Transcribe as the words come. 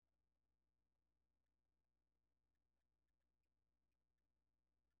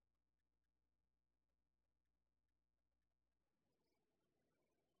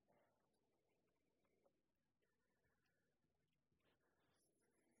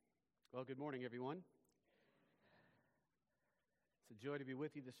Well, good morning, everyone. It's a joy to be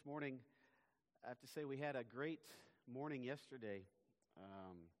with you this morning. I have to say we had a great morning yesterday.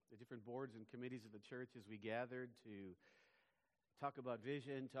 The different boards and committees of the church as we gathered to talk about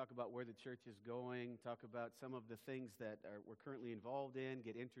vision, talk about where the church is going, talk about some of the things that we're currently involved in,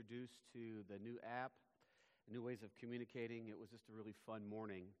 get introduced to the new app, new ways of communicating. It was just a really fun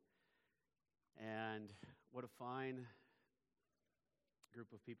morning. And what a fine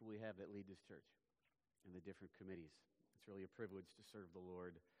group of people we have that lead this church and the different committees. It's really a privilege to serve the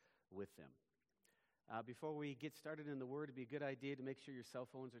Lord with them. Before we get started in the Word, it'd be a good idea to make sure your cell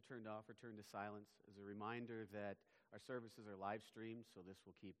phones are turned off or turned to silence as a reminder that our services are live streamed, so this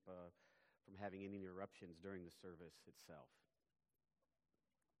will keep from having any interruptions during the service itself.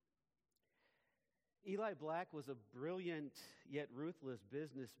 Eli Black was a brilliant yet ruthless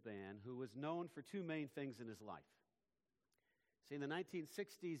businessman who was known for two main things in his life. See, in the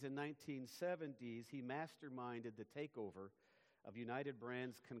 1960s and 1970s, he masterminded the takeover of United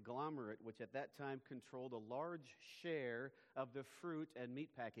Brands conglomerate, which at that time controlled a large share of the fruit and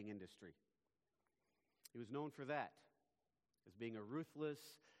meatpacking industry. He was known for that, as being a ruthless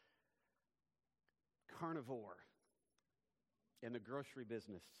carnivore in the grocery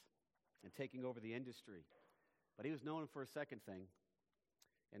business and taking over the industry. But he was known for a second thing.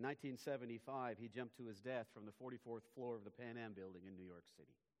 In 1975, he jumped to his death from the 44th floor of the Pan Am building in New York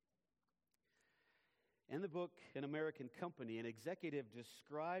City. In the book, An American Company, an executive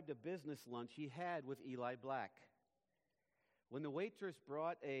described a business lunch he had with Eli Black. When the waitress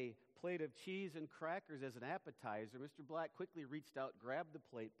brought a plate of cheese and crackers as an appetizer, Mr. Black quickly reached out, grabbed the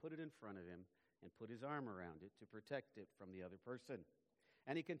plate, put it in front of him, and put his arm around it to protect it from the other person.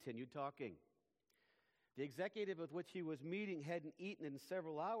 And he continued talking. The executive with which he was meeting hadn't eaten in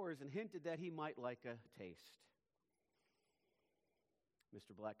several hours and hinted that he might like a taste.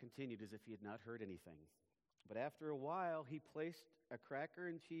 Mr. Black continued as if he had not heard anything. But after a while, he placed a cracker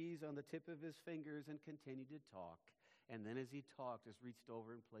and cheese on the tip of his fingers and continued to talk. And then as he talked, just reached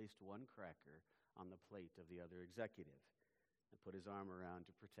over and placed one cracker on the plate of the other executive and put his arm around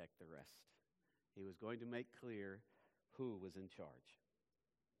to protect the rest. He was going to make clear who was in charge.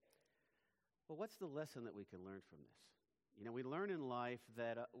 Well, what's the lesson that we can learn from this? You know, we learn in life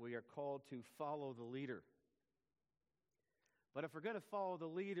that we are called to follow the leader. But if we're going to follow the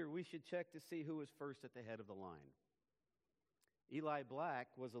leader, we should check to see who is first at the head of the line. Eli Black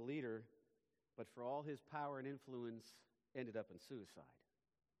was a leader, but for all his power and influence, ended up in suicide.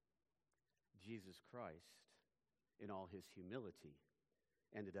 Jesus Christ, in all his humility,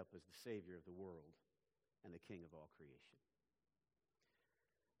 ended up as the Savior of the world and the King of all creation.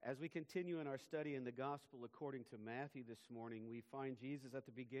 As we continue in our study in the Gospel according to Matthew this morning, we find Jesus at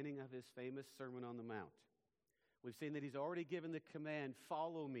the beginning of his famous Sermon on the Mount. We've seen that he's already given the command,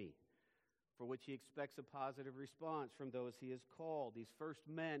 "Follow me," for which he expects a positive response from those he has called, these first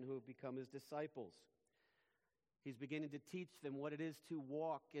men who have become his disciples. He's beginning to teach them what it is to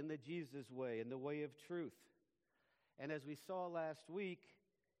walk in the Jesus way, in the way of truth. And as we saw last week,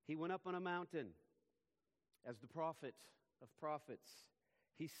 he went up on a mountain as the prophet of prophets.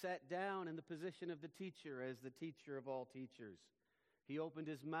 He sat down in the position of the teacher as the teacher of all teachers. He opened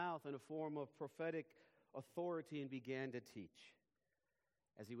his mouth in a form of prophetic authority and began to teach.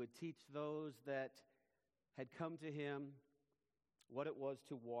 As he would teach those that had come to him what it was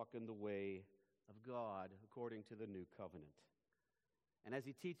to walk in the way of God according to the new covenant. And as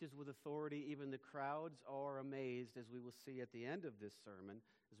he teaches with authority, even the crowds are amazed, as we will see at the end of this sermon,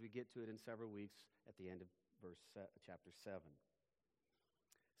 as we get to it in several weeks at the end of chapter 7.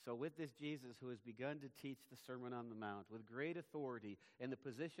 So with this Jesus who has begun to teach the Sermon on the Mount with great authority in the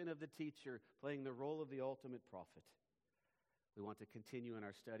position of the teacher, playing the role of the ultimate prophet, we want to continue in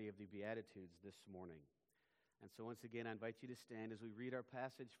our study of the Beatitudes this morning. And so once again, I invite you to stand as we read our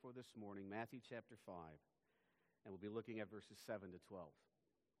passage for this morning, Matthew chapter 5, and we'll be looking at verses 7 to 12.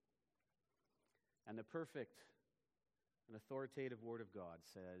 And the perfect and authoritative word of God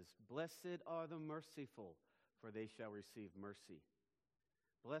says, "Blessed are the merciful, for they shall receive mercy.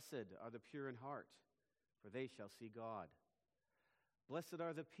 Blessed are the pure in heart, for they shall see God. Blessed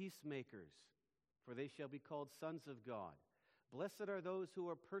are the peacemakers, for they shall be called sons of God. Blessed are those who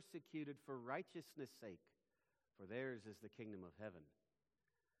are persecuted for righteousness' sake, for theirs is the kingdom of heaven.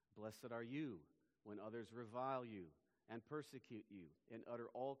 Blessed are you when others revile you and persecute you and utter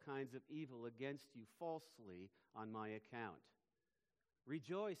all kinds of evil against you falsely on my account.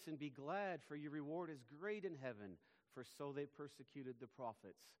 Rejoice and be glad, for your reward is great in heaven, for so they persecuted the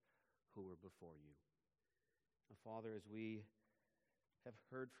prophets who were before you." Now, Father, as we have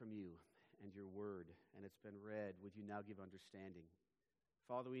heard from you and your word, and it's been read, would you now give understanding?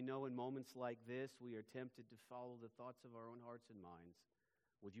 Father, we know in moments like this, we are tempted to follow the thoughts of our own hearts and minds.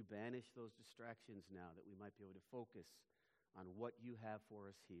 Would you banish those distractions now that we might be able to focus on what you have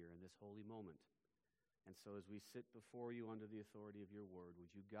for us here in this holy moment? And so as we sit before you under the authority of your word,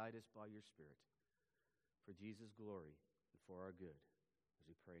 would you guide us by your Spirit for Jesus' glory and for our good, as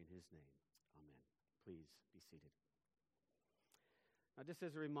we pray in his name. Amen. Please be seated. Now, just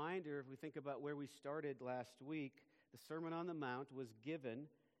as a reminder, if we think about where we started last week, the Sermon on the Mount was given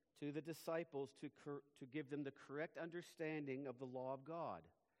to the disciples to give them the correct understanding of the law of God,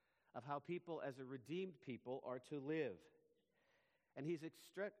 of how people as a redeemed people are to live. And he's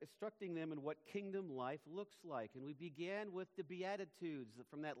instructing them in what kingdom life looks like. And we began with the Beatitudes,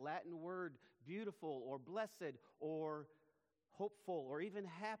 from that Latin word, beautiful or blessed or hopeful or even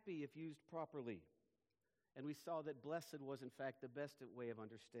happy if used properly. And we saw that blessed was, in fact, the best way of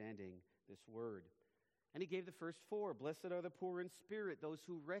understanding this word. And he gave the first four. Blessed are the poor in spirit, those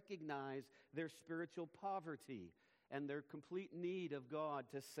who recognize their spiritual poverty and their complete need of God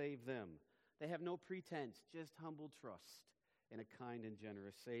to save them. They have no pretense, just humble trust in a kind and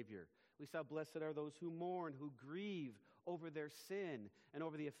generous Savior. We saw blessed are those who mourn, who grieve over their sin and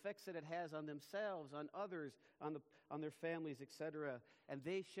over the effects that it has on themselves, on others, on their families, etc. And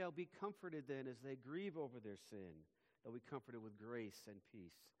they shall be comforted then as they grieve over their sin. They'll be comforted with grace and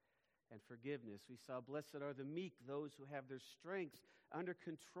peace and forgiveness. We saw blessed are the meek, those who have their strength under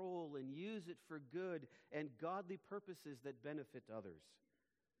control and use it for good and godly purposes that benefit others.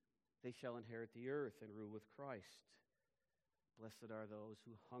 They shall inherit the earth and rule with Christ. Blessed are those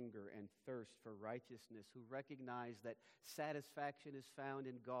who hunger and thirst for righteousness, who recognize that satisfaction is found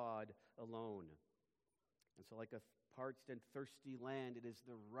in God alone. And so like a parched and thirsty land, it is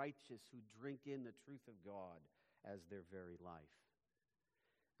the righteous who drink in the truth of God as their very life.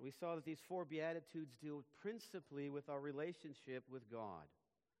 We saw that these four Beatitudes deal principally with our relationship with God.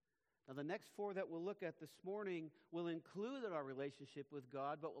 Now, the next four that we'll look at this morning will include our relationship with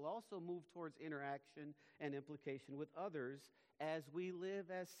God, but will also move towards interaction and implication with others as we live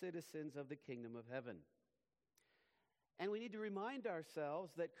as citizens of the kingdom of heaven. And we need to remind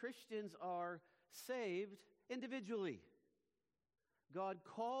ourselves that Christians are saved individually. God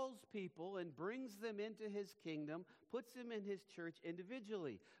calls people and brings them into his kingdom, puts them in his church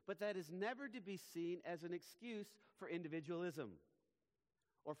individually. But that is never to be seen as an excuse for individualism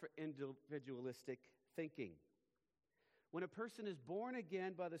or for individualistic thinking. When a person is born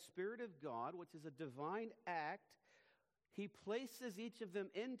again by the Spirit of God, which is a divine act, he places each of them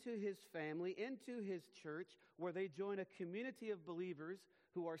into his family, into his church, where they join a community of believers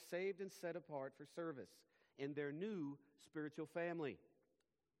who are saved and set apart for service in their new spiritual family.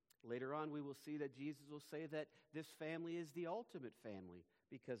 Later on, we will see that Jesus will say that this family is the ultimate family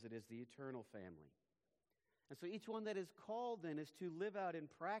because it is the eternal family. And so each one that is called then is to live out in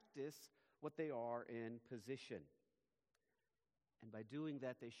practice what they are in position. And by doing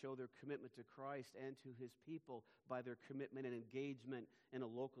that, they show their commitment to Christ and to his people by their commitment and engagement in a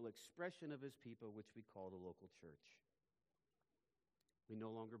local expression of his people, which we call the local church. We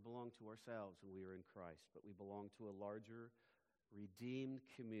no longer belong to ourselves when we are in Christ, but we belong to a larger, redeemed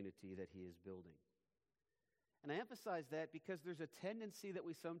community that he is building. And I emphasize that because there's a tendency that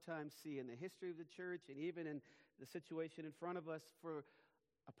we sometimes see in the history of the church and even in the situation in front of us for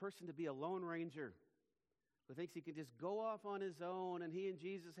a person to be a lone ranger who thinks he can just go off on his own and he and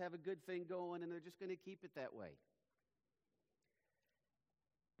Jesus have a good thing going and they're just going to keep it that way.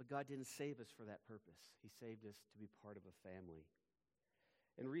 But God didn't save us for that purpose. He saved us to be part of a family.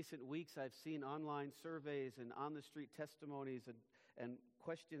 In recent weeks, I've seen online surveys and on-the-street testimonies and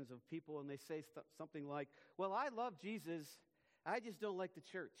questions of people, and they say something like, well, I love Jesus, I just don't like the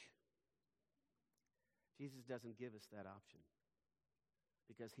church. Jesus doesn't give us that option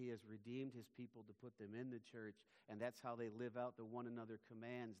because he has redeemed his people to put them in the church, and that's how they live out the one another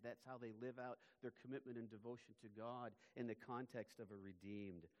commands. That's how they live out their commitment and devotion to God in the context of a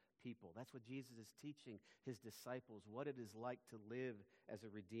redeemed people. That's what Jesus is teaching his disciples, what it is like to live as a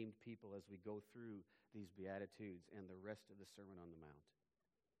redeemed people as we go through these Beatitudes and the rest of the Sermon on the Mount.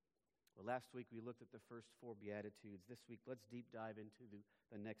 Well, last week we looked at the first four Beatitudes. This week, let's deep dive into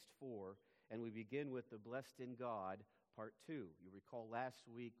the next four, and we begin with the Blessed in God, Part 2. You recall last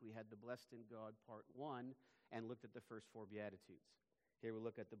week we had the Blessed in God, Part 1, and looked at the first four Beatitudes. Here we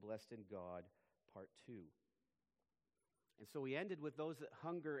look at the Blessed in God, Part 2. And so we ended with those that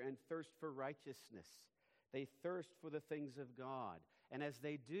hunger and thirst for righteousness. They thirst for the things of God. And as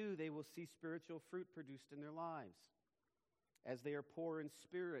they do, they will see spiritual fruit produced in their lives. As they are poor in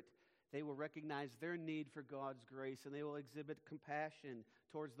spirit, they will recognize their need for God's grace, and they will exhibit compassion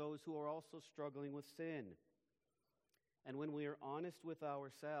towards those who are also struggling with sin. And when we are honest with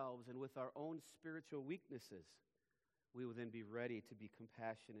ourselves and with our own spiritual weaknesses, we will then be ready to be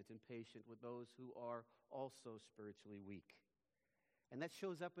compassionate and patient with those who are also spiritually weak. And that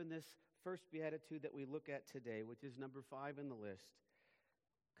shows up in this first beatitude that we look at today, which is number 5 in the list: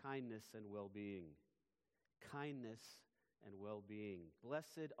 kindness and well-being. Kindness and well-being.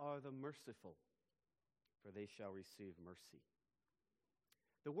 Blessed are the merciful, for they shall receive mercy.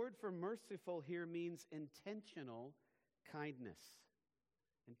 The word for merciful here means intentional kindness.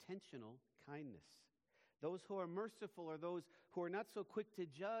 Intentional kindness. Those who are merciful are those who are not so quick to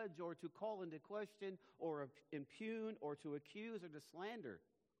judge or to call into question or impugn or to accuse or to slander.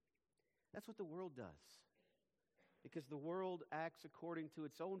 That's what the world does. Because the world acts according to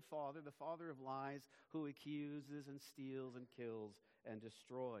its own father, the father of lies, who accuses and steals and kills and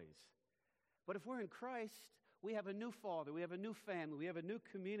destroys. But if we're in Christ, we have a new father, we have a new family, we have a new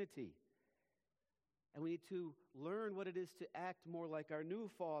community. And we need to learn what it is to act more like our new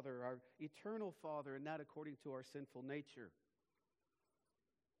Father, our eternal Father, and not according to our sinful nature.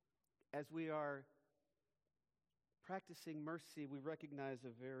 As we are practicing mercy, we recognize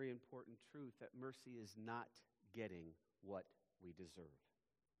a very important truth, that mercy is not getting what we deserve.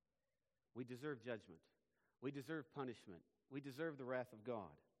 We deserve judgment. We deserve punishment. We deserve the wrath of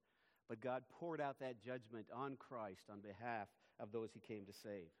God. But God poured out that judgment on Christ on behalf of those he came to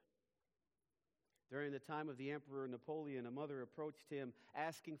save. During the time of the Emperor Napoleon, a mother approached him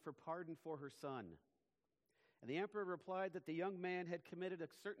asking for pardon for her son. And the emperor replied that the young man had committed a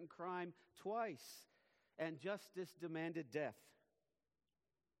certain crime twice, and justice demanded death.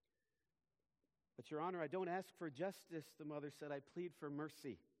 But, Your Honor, I don't ask for justice, the mother said. I plead for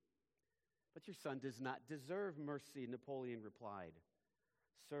mercy. But your son does not deserve mercy, Napoleon replied.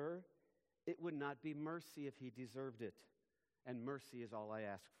 Sir, it would not be mercy if he deserved it, and mercy is all I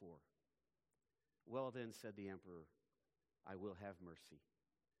ask for. Well then, said the emperor, I will have mercy.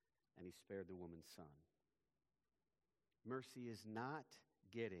 And he spared the woman's son. Mercy is not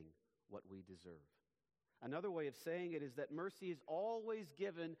getting what we deserve. Another way of saying it is that mercy is always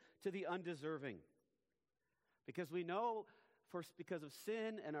given to the undeserving. Because we know, because of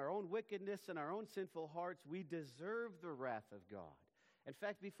sin and our own wickedness and our own sinful hearts, we deserve the wrath of God. In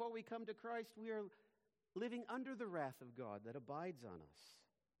fact, before we come to Christ, we are living under the wrath of God that abides on us.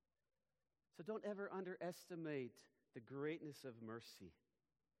 So don't ever underestimate the greatness of mercy.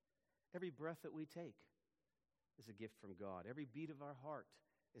 Every breath that we take is a gift from God. Every beat of our heart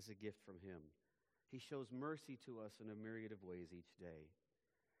is a gift from him. He shows mercy to us in a myriad of ways each day.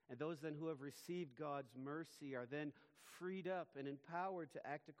 And those then who have received God's mercy are then freed up and empowered to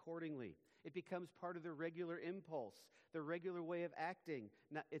act accordingly. It becomes part of their regular impulse, their regular way of acting.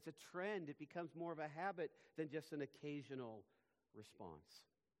 Now, it's a trend. It becomes more of a habit than just an occasional response.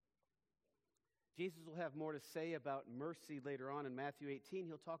 Jesus will have more to say about mercy later on in Matthew 18.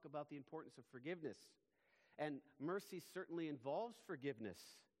 He'll talk about the importance of forgiveness. And mercy certainly involves forgiveness,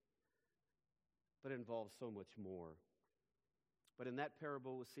 but it involves so much more. But in that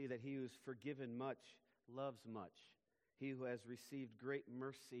parable, we'll see that he who is forgiven much loves much. He who has received great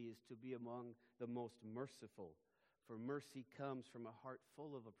mercy is to be among the most merciful, for mercy comes from a heart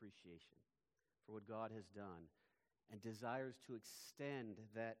full of appreciation for what God has done and desires to extend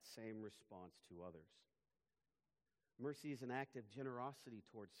that same response to others. Mercy is an act of generosity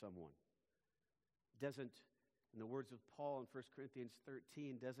towards someone. Doesn't, in the words of Paul in 1 Corinthians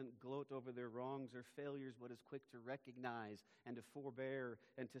 13, doesn't gloat over their wrongs or failures, but is quick to recognize and to forbear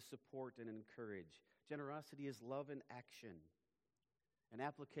and to support and encourage. Generosity is love in action, an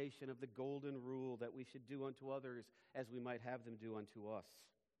application of the golden rule that we should do unto others as we might have them do unto us.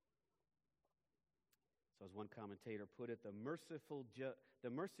 So as one commentator put it, the merciful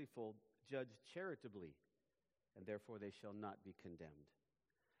judge charitably, and therefore they shall not be condemned.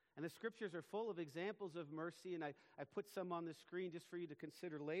 And the scriptures are full of examples of mercy, and I put some on the screen just for you to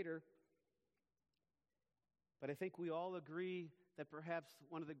consider later. But I think we all agree that perhaps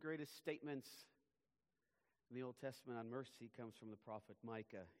one of the greatest statements in the Old Testament on mercy comes from the prophet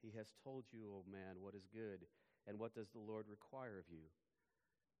Micah. He has told you, O man, what is good, and what does the Lord require of you?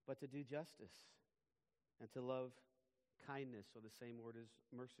 But to do justice, and to love kindness, or the same word as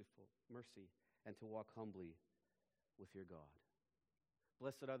mercy, and to walk humbly with your God.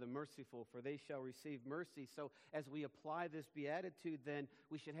 Blessed are the merciful, for they shall receive mercy. So as we apply this beatitude, then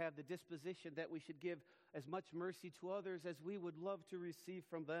we should have the disposition that we should give as much mercy to others as we would love to receive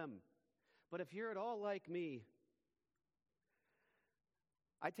from them. But if you're at all like me,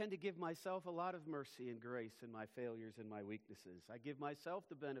 I tend to give myself a lot of mercy and grace in my failures and my weaknesses. I give myself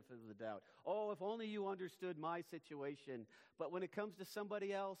the benefit of the doubt. Oh, if only you understood my situation. But when it comes to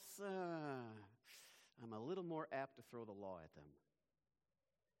somebody else, I'm a little more apt to throw the law at them.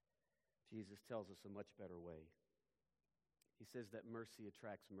 Jesus tells us a much better way. He says that mercy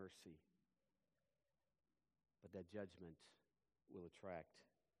attracts mercy, but that judgment will attract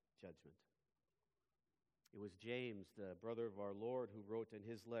judgment. It was James, the brother of our Lord, who wrote in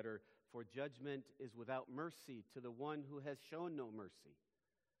his letter, "For judgment is without mercy to the one who has shown no mercy.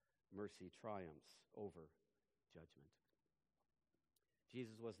 Mercy triumphs over judgment."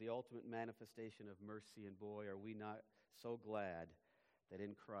 Jesus was the ultimate manifestation of mercy, and boy, are we not so glad that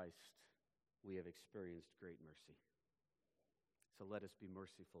in Christ we have experienced great mercy. So let us be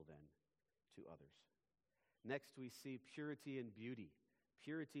merciful then to others. Next, we see purity and beauty.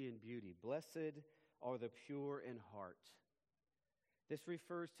 Purity and beauty. Blessed are the pure in heart. This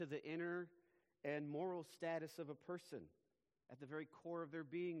refers to the inner and moral status of a person. At the very core of their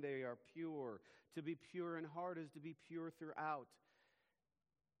being, they are pure. To be pure in heart is to be pure throughout,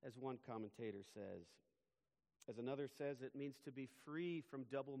 as one commentator says. As another says, it means to be free from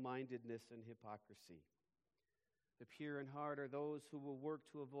double-mindedness and hypocrisy. The pure in heart are those who will work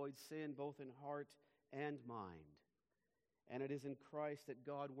to avoid sin both in heart and mind. And it is in Christ that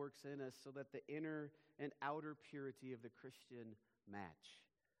God works in us so that the inner and outer purity of the Christian match.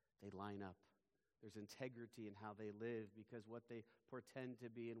 They line up. There's integrity in how they live because what they pretend to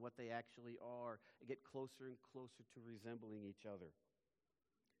be and what they actually are get closer and closer to resembling each other.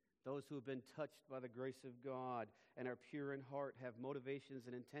 Those who have been touched by the grace of God and are pure in heart have motivations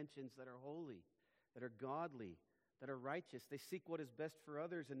and intentions that are holy, that are godly, that are righteous. They seek what is best for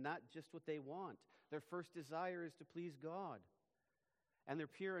others and not just what they want. Their first desire is to please God. And they're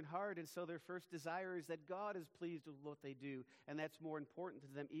pure in heart, and so their first desire is that God is pleased with what they do, and that's more important to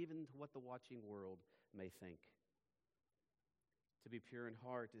them even to what the watching world may think. To be pure in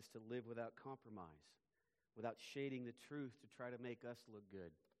heart is to live without compromise, without shading the truth to try to make us look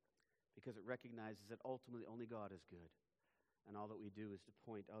good, because it recognizes that ultimately only God is good, and all that we do is to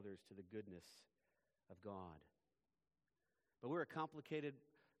point others to the goodness of God. But we're a complicated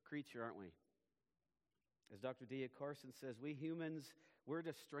creature, aren't we? As Dr. D.A. Carson says, we humans, we're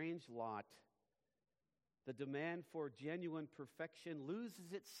a strange lot. The demand for genuine perfection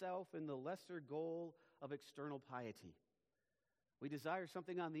loses itself in the lesser goal of external piety. We desire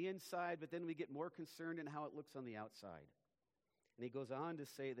something on the inside, but then we get more concerned in how it looks on the outside. And he goes on to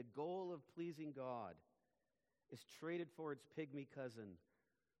say, the goal of pleasing God is traded for its pygmy cousin,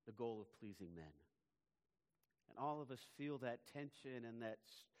 the goal of pleasing men. And all of us feel that tension and that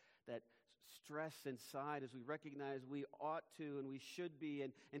stress inside as we recognize we ought to and we should be,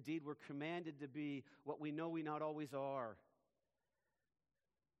 and indeed we're commanded to be what we know we not always are.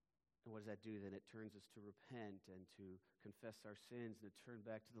 And what does that do then? It turns us to repent and to confess our sins and to turn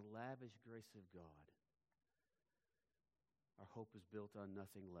back to the lavish grace of God. Our hope is built on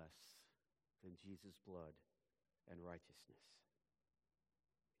nothing less than Jesus' blood and righteousness.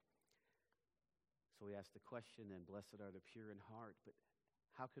 So we ask the question then, blessed are the pure in heart, but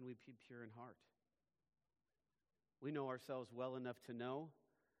how can we be pure in heart? We know ourselves well enough to know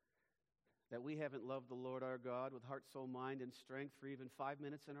that we haven't loved the Lord our God with heart, soul, mind, and strength for even 5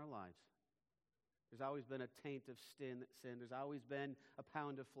 minutes in our lives. There's always been a taint of sin. There's always been a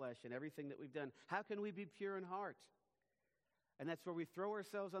pound of flesh in everything that we've done. How can we be pure in heart? And that's where we throw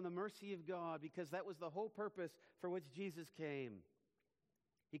ourselves on the mercy of God, because that was the whole purpose for which Jesus came.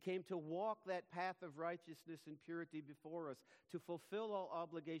 He came to walk that path of righteousness and purity before us, to fulfill all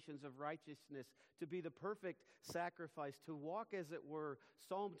obligations of righteousness, to be the perfect sacrifice, to walk, as it were,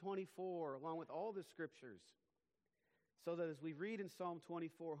 Psalm 24, along with all the scriptures. So that as we read in Psalm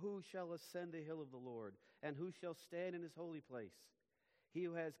 24, who shall ascend the hill of the Lord, and who shall stand in his holy place? He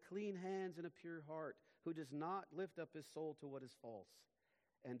who has clean hands and a pure heart, who does not lift up his soul to what is false,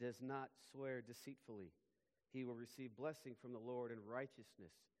 and does not swear deceitfully. He will receive blessing from the Lord and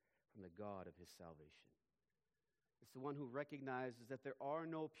righteousness from the God of his salvation. It's the one who recognizes that there are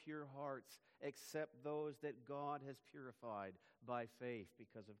no pure hearts except those that God has purified by faith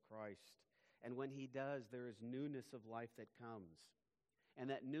because of Christ. And when he does, there is newness of life that comes. And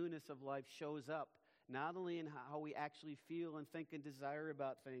that newness of life shows up not only in how we actually feel and think and desire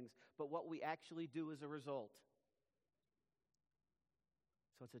about things, but what we actually do as a result.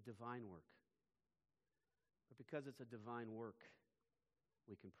 So it's a divine work. But because it's a divine work,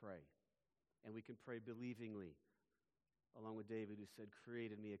 we can pray. And we can pray believingly, along with David, who said,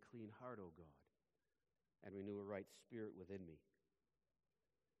 create in me a clean heart, O God, and renew a right spirit within me.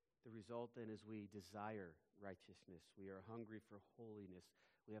 The result then is we desire righteousness. We are hungry for holiness.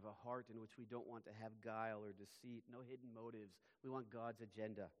 We have a heart in which we don't want to have guile or deceit, no hidden motives. We want God's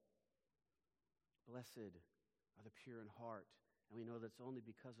agenda. Blessed are the pure in heart. And we know that's only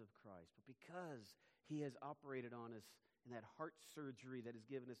because of Christ. But because He has operated on us in that heart surgery that has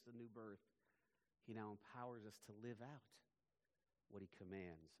given us the new birth. He now empowers us to live out what he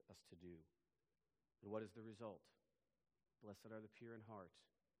commands us to do. And what is the result? Blessed are the pure in heart,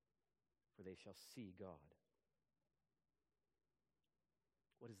 for they shall see God.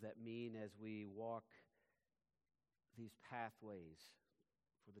 What does that mean as we walk these pathways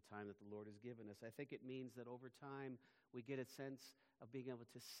for the time that the Lord has given us? I think it means that over time we get a sense of being able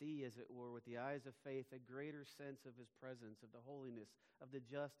to see, as it were, with the eyes of faith, a greater sense of his presence, of the holiness, of the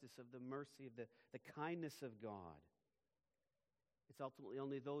justice, of the mercy, of the kindness of God. It's ultimately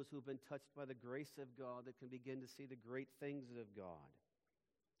only those who have been touched by the grace of God that can begin to see the great things of God.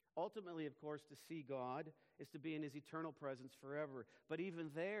 Ultimately, of course, to see God is to be in his eternal presence forever. But even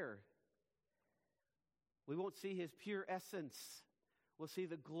there, we won't see his pure essence. We'll see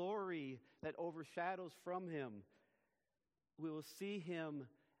the glory that overshadows from him. We will see him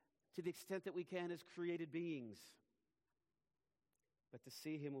to the extent that we can as created beings. But to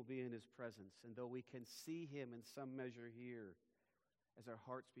see him will be in his presence. And though we can see him in some measure here, as our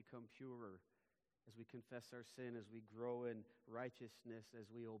hearts become purer, as we confess our sin, as we grow in righteousness, as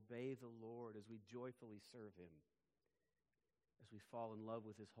we obey the Lord, as we joyfully serve him, as we fall in love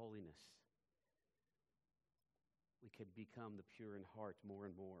with his holiness, we can become the pure in heart more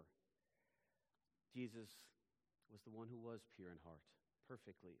and more. Jesus was the one who was pure in heart,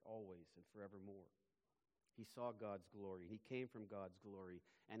 perfectly, always, and forevermore. He saw God's glory. He came from God's glory.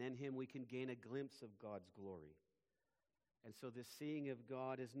 And in him we can gain a glimpse of God's glory. And so this seeing of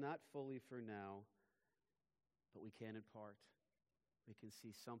God is not fully for now, but we can in part. We can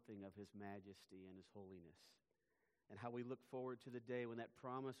see something of his majesty and his holiness. And how we look forward to the day when that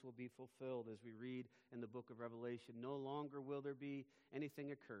promise will be fulfilled, as we read in the book of Revelation. No longer will there be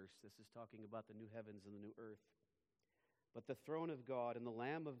anything accursed. This is talking about the new heavens and the new earth. But the throne of God and the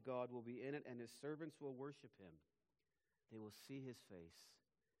Lamb of God will be in it, and his servants will worship him. They will see his face,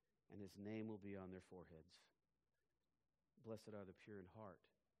 and his name will be on their foreheads. Blessed are the pure in heart,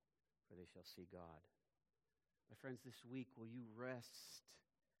 for they shall see God. My friends, this week, will you rest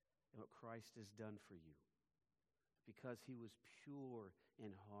in what Christ has done for you? Because he was pure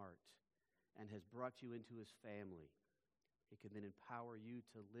in heart and has brought you into his family, he can then empower you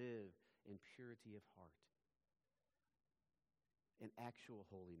to live in purity of heart, in actual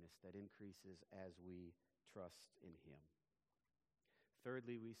holiness that increases as we trust in him.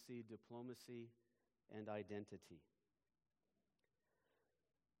 Thirdly, we see diplomacy and identity.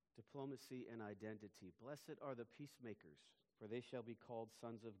 Diplomacy and identity. Blessed are the peacemakers, for they shall be called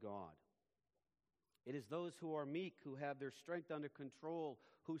sons of God. It is those who are meek, who have their strength under control,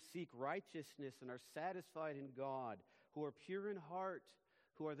 who seek righteousness and are satisfied in God, who are pure in heart,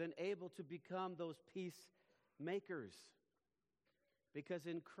 who are then able to become those peacemakers. Because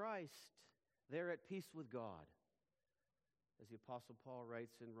in Christ, they're at peace with God. As the Apostle Paul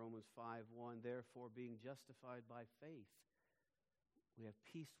writes in Romans 5:1, therefore, being justified by faith, we have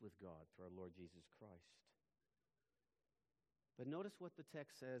peace with God through our Lord Jesus Christ. But notice what the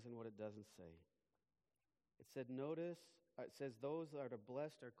text says and what it doesn't say. It says those that are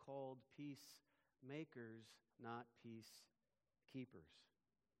blessed are called peacemakers, not peacekeepers.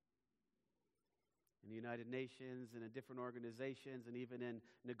 In the United Nations and in different organizations and even in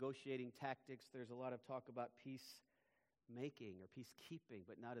negotiating tactics, there's a lot of talk about peacemaking or peacekeeping,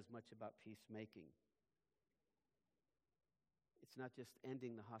 but not as much about peacemaking. It's not just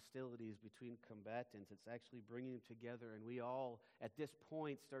ending the hostilities between combatants. It's actually bringing them together. And we all, at this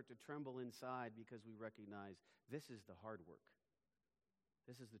point, start to tremble inside because we recognize this is the hard work.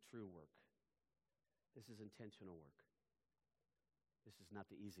 This is the true work. This is intentional work. This is not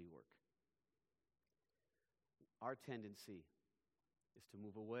the easy work. Our tendency is to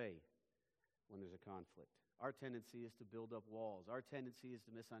move away when there's a conflict. Our tendency is to build up walls. Our tendency is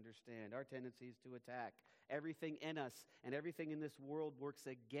to misunderstand. Our tendency is to attack. Everything in us and everything in this world works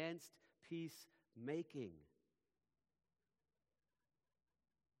against peacemaking.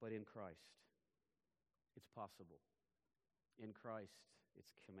 But in Christ, it's possible. In Christ,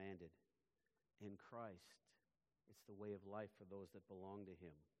 it's commanded. In Christ, it's the way of life for those that belong to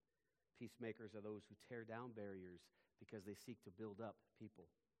him. Peacemakers are those who tear down barriers because they seek to build up people.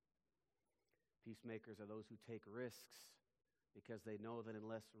 Peacemakers are those who take risks because they know that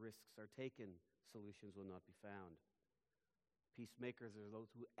unless risks are taken, solutions will not be found. Peacemakers are those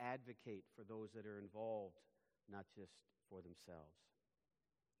who advocate for those that are involved, not just for themselves.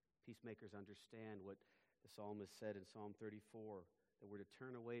 Peacemakers understand what the psalmist said in Psalm 34, that we're to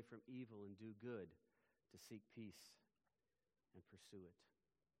turn away from evil and do good, to seek peace and pursue it.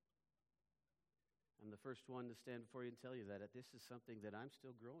 I'm the first one to stand before you and tell you that this is something that I'm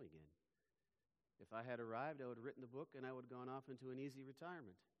still growing in. If I had arrived, I would have written the book and I would have gone off into an easy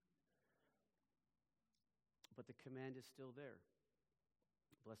retirement. But the command is still there.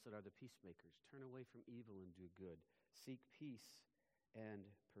 Blessed are the peacemakers. Turn away from evil and do good. Seek peace and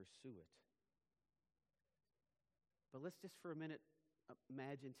pursue it. But let's just for a minute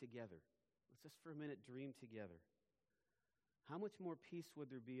imagine together. Let's just for a minute dream together. How much more peace would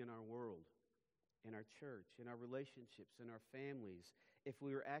there be in our world, in our church, in our relationships, in our families, if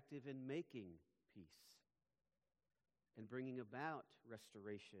we were active in making peace and bringing about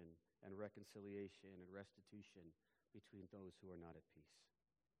restoration and reconciliation and restitution between those who are not at peace?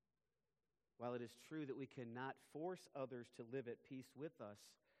 While it is true that we cannot force others to live at peace with us,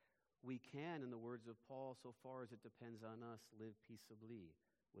 we can, in the words of Paul, so far as it depends on us, live peaceably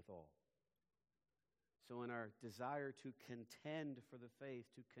with all. So in our desire to contend for the faith,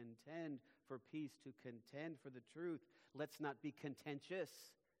 to contend for peace, to contend for the truth, let's not be contentious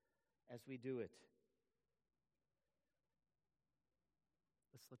as we do it.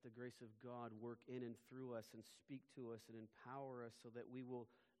 Let's let the grace of God work in and through us and speak to us and empower us so that we will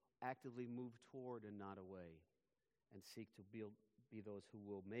actively move toward and not away, and seek to be those who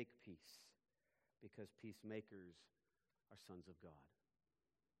will make peace, because peacemakers are sons of God.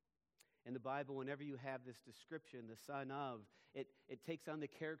 In the Bible, whenever you have this description, the son of, it takes on the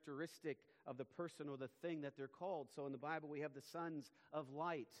characteristic of the person or the thing that they're called. So in the Bible, we have the sons of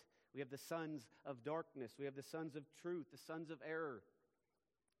light, we have the sons of darkness, we have the sons of truth, the sons of error,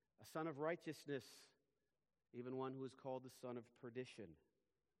 a son of righteousness, even one who is called the son of perdition.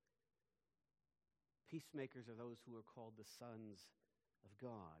 Peacemakers are those who are called the sons of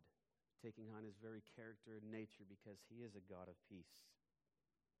God, taking on his very character and nature because he is a God of peace.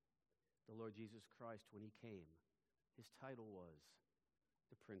 The Lord Jesus Christ, when he came, his title was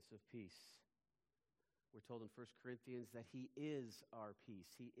the Prince of Peace. We're told in 1 Corinthians that he is our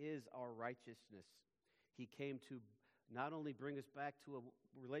peace. He is our righteousness. He came to not only bring us back to a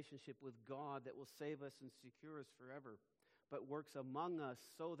relationship with God that will save us and secure us forever, but works among us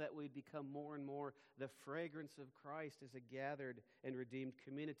so that we become more and more the fragrance of Christ as a gathered and redeemed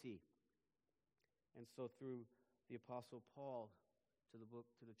community. And so through the Apostle Paul to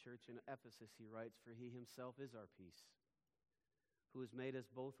the church in Ephesus, he writes, "For he himself is our peace, who has made us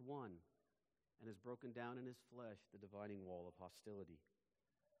both one and has broken down in his flesh the dividing wall of hostility."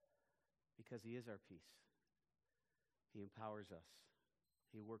 Because he is our peace. He empowers us.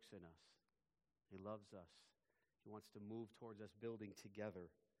 He works in us. He loves us. He wants to move towards us building together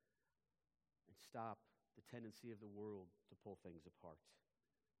and stop the tendency of the world to pull things apart.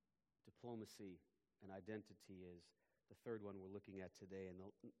 Diplomacy and identity is the third one we're looking at today, and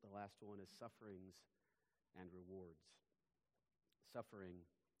the last one is sufferings and rewards. Suffering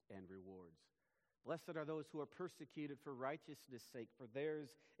and rewards. Blessed are those who are persecuted for righteousness' sake, for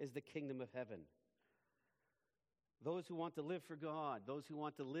theirs is the kingdom of heaven. Those who want to live for God, those who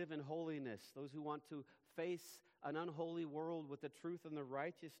want to live in holiness, those who want to face an unholy world with the truth and the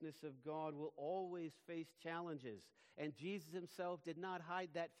righteousness of God will always face challenges. And Jesus himself did not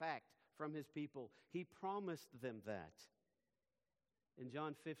hide that fact from his people. He promised them that. In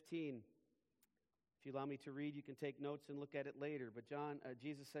John 15, if you allow me to read, you can take notes and look at it later. But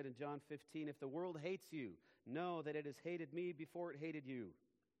Jesus said in John 15, "If the world hates you, know that it has hated me before it hated you.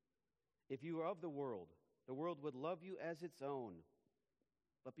 If you are of the world would love you as its own.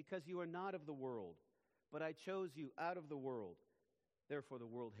 But because you are not of the world, but I chose you out of the world, therefore the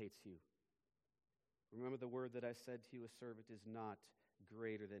world hates you. Remember the word that I said to you, a servant is not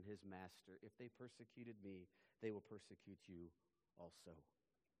greater than his master. If they persecuted me, they will persecute you also."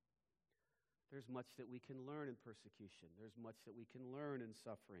 There's much that we can learn in persecution. There's much that we can learn in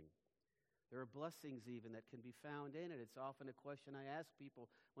suffering. There are blessings even that can be found in it. It's often a question I ask people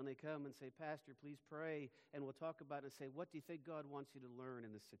when they come and say, "Pastor, please pray," and we'll talk about it and say, "What do you think God wants you to learn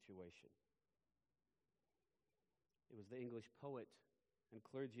in this situation?" It was the English poet and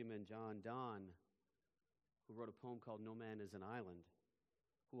clergyman John Donne who wrote a poem called "No Man is an Island,"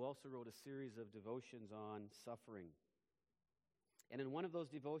 who also wrote a series of devotions on suffering. And in one of those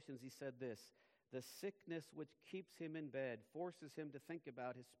devotions he said this: "The sickness which keeps him in bed forces him to think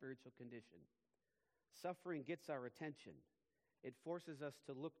about his spiritual condition. Suffering gets our attention. It forces us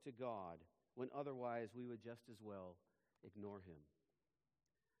to look to God when otherwise we would just as well ignore him."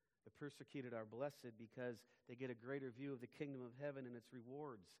 The persecuted are blessed because they get a greater view of the kingdom of heaven and its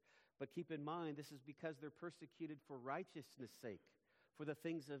rewards. But keep in mind, this is because they're persecuted for righteousness' sake, for the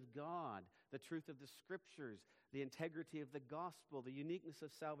things of God, the truth of the Scriptures, the integrity of the gospel, the uniqueness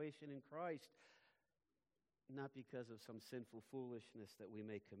of salvation in Christ, not because of some sinful foolishness that we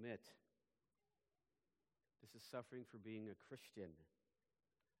may commit. This is suffering for being a Christian,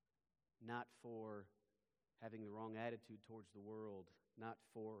 not for having the wrong attitude towards the world, not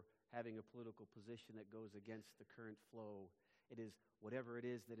for having a political position that goes against the current flow. It is whatever it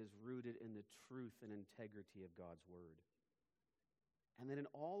is that is rooted in the truth and integrity of God's Word. And then in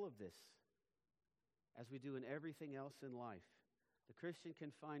all of this, as we do in everything else in life, the Christian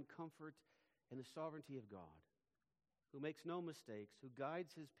can find comfort in the sovereignty of God, who makes no mistakes, who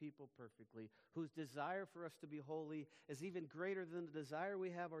guides his people perfectly, whose desire for us to be holy is even greater than the desire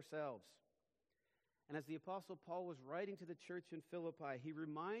we have ourselves. And as the Apostle Paul was writing to the church in Philippi, he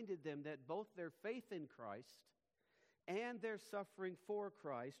reminded them that both their faith in Christ and their suffering for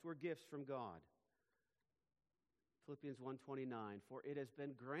Christ were gifts from God. Philippians 1:29, for it has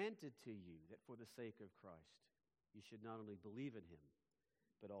been granted to you that for the sake of Christ, you should not only believe in him,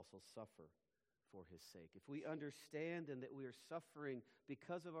 but also suffer for his sake. If we understand then that we are suffering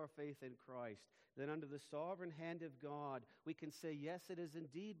because of our faith in Christ, then under the sovereign hand of God, we can say, yes, it is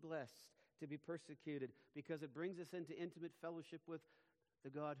indeed blessed to be persecuted because it brings us into intimate fellowship with the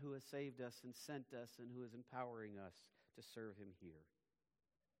God who has saved us and sent us and who is empowering us to serve him here.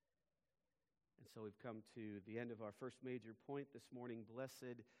 And so we've come to the end of our first major point this morning,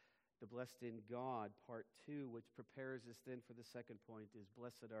 the blessed in God, part 2, which prepares us then for the second point, is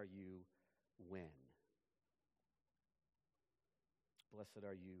blessed are you when. Blessed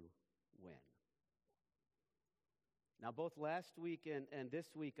are you when. Now, both last week and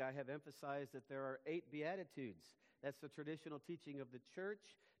this week, I have emphasized that there are 8 Beatitudes. That's the traditional teaching of the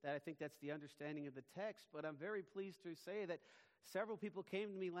church. That I think that's the understanding of the text. But I'm very pleased to say that several people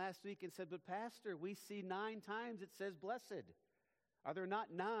came to me last week and said, but Pastor, we see 9 times it says blessed. Are there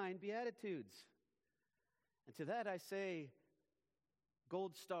not 9 Beatitudes? And to that I say,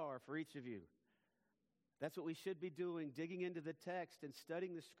 gold star for each of you. That's what we should be doing, digging into the text and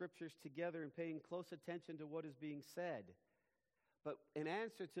studying the scriptures together and paying close attention to what is being said. But in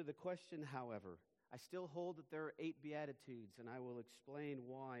answer to the question, however, I still hold that there are 8 Beatitudes, and I will explain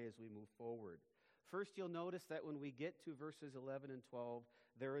why as we move forward. First, you'll notice that when we get to verses 11 and 12,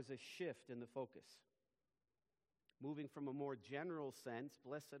 there is a shift in the focus. Moving from a more general sense,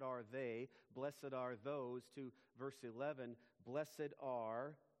 blessed are they, blessed are those, to verse 11, blessed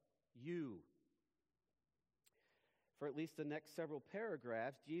are you. For at least the next several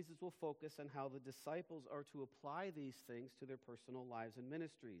paragraphs, Jesus will focus on how the disciples are to apply these things to their personal lives and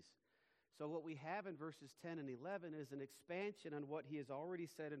ministries. So what we have in verses 10 and 11 is an expansion on what he has already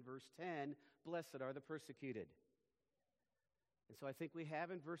said in verse 10, blessed are the persecuted. And so I think we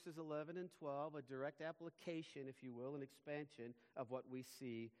have in verses 11 and 12 a direct application, if you will, an expansion of what we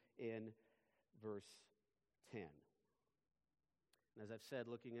see in verse 10. And as I've said,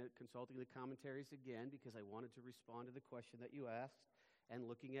 consulting the commentaries again, because I wanted to respond to the question that you asked, and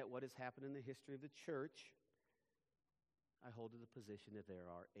looking at what has happened in the history of the church, I hold to the position that there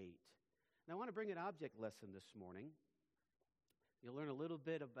are 8. Now I want to bring an object lesson this morning. You'll learn a little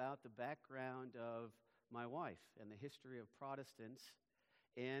bit about the background of my wife and the history of Protestants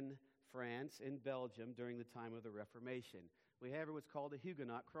in France, in Belgium, during the time of the Reformation. We have what's called a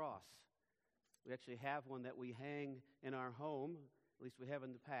Huguenot cross. We actually have one that we hang in our home, at least we have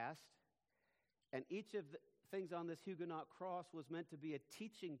in the past. And each of the things on this Huguenot cross was meant to be a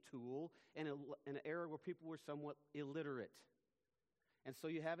teaching tool in an era where people were somewhat illiterate. And so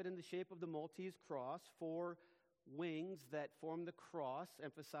you have it in the shape of the Maltese cross, 4 wings that form the cross,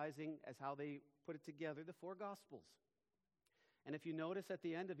 emphasizing, as how they put it together, the 4 Gospels. And if you notice at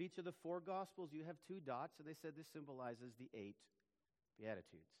the end of each of the 4 Gospels, you have 2 dots, and they said this symbolizes the 8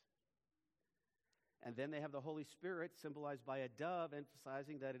 Beatitudes. And then they have the Holy Spirit, symbolized by a dove,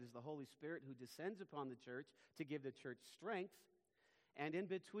 emphasizing that it is the Holy Spirit who descends upon the church to give the church strength. And in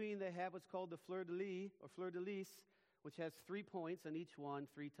between, they have what's called the fleur de lis, or fleur de lis, which has 3 points, and each one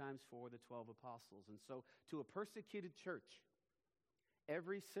 3 times 4, the 12 apostles. And so, to a persecuted church,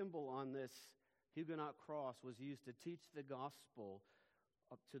 every symbol on this Huguenot cross was used to teach the gospel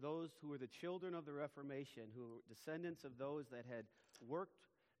to those who were the children of the Reformation, who were descendants of those that had worked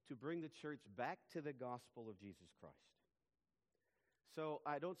to bring the church back to the gospel of Jesus Christ. So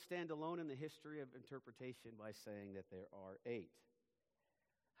I don't stand alone in the history of interpretation by saying that there are 8.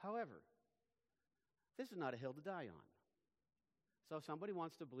 However, this is not a hill to die on. So if somebody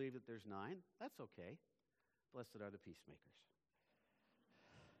wants to believe that there's 9, that's okay. Blessed are the peacemakers.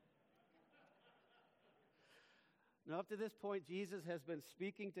 Now, up to this point, Jesus has been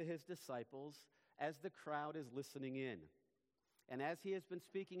speaking to his disciples as the crowd is listening in. And as he has been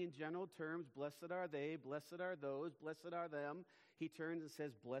speaking in general terms, blessed are they, blessed are those, blessed are them, he turns and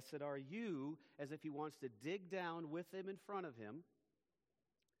says, blessed are you, as if he wants to dig down with them in front of him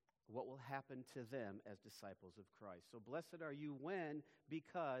what will happen to them as disciples of Christ. So blessed are you when,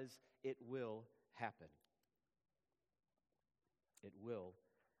 because it will happen. It will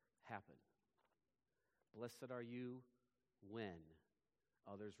happen. Blessed are you when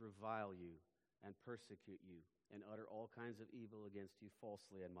others revile you and persecute you and utter all kinds of evil against you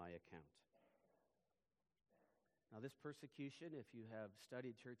falsely on my account. Now, this persecution, if you have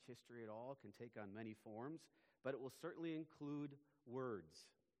studied church history at all, can take on many forms, but it will certainly include words.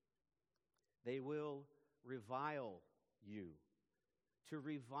 They will revile you. To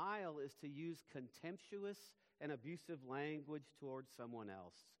revile is to use contemptuous and abusive language towards someone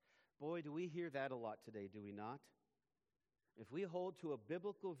else. Boy, do we hear that a lot today, do we not? If we hold to a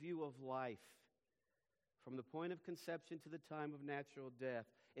biblical view of life, from the point of conception to the time of natural death,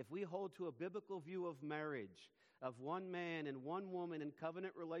 if we hold to a biblical view of marriage, of one man and one woman in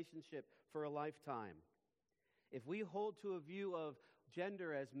covenant relationship for a lifetime, if we hold to a view of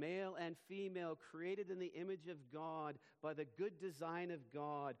gender as male and female created in the image of God by the good design of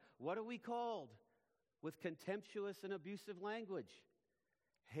God, what are we called? With contemptuous and abusive language.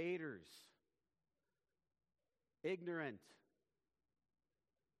 Haters. Ignorant.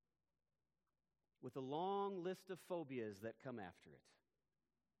 With a long list of phobias that come after it.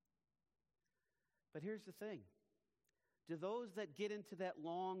 But here's the thing. Do those that get into that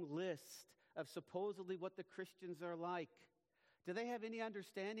long list of supposedly what the Christians are like, do they have any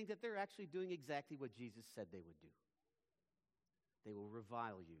understanding that they're actually doing exactly what Jesus said they would do? They will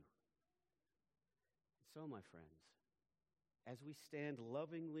revile you. So, my friends, as we stand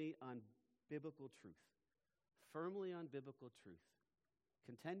lovingly on biblical truth, firmly on biblical truth,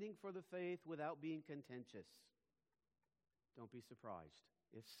 contending for the faith without being contentious, don't be surprised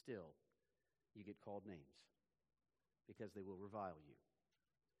if still you get called names, because they will revile you.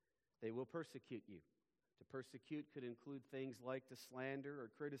 They will persecute you. To persecute could include things like to slander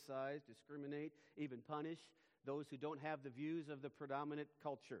or criticize, discriminate, even punish those who don't have the views of the predominant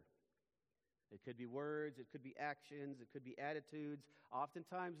culture. It could be words, it could be actions, it could be attitudes.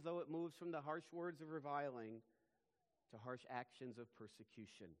 Oftentimes, though, it moves from the harsh words of reviling to harsh actions of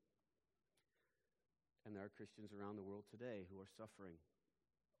persecution. And there are Christians around the world today who are suffering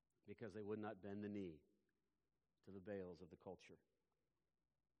because they would not bend the knee to the Baals of the culture.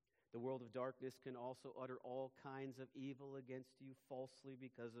 The world of darkness can also utter all kinds of evil against you falsely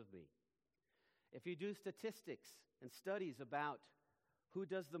because of me. If you do statistics and studies about who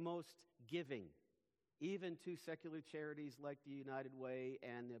does the most giving, even to secular charities like the United Way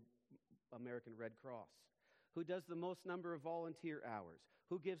and the American Red Cross, who does the most number of volunteer hours,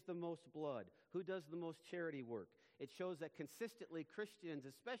 who gives the most blood, who does the most charity work, it shows that consistently Christians,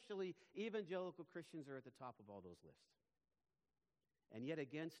 especially evangelical Christians, are at the top of all those lists. And yet,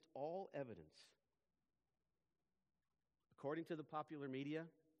 against all evidence, according to the popular media,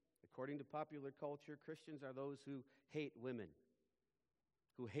 according to popular culture, Christians are those who hate women,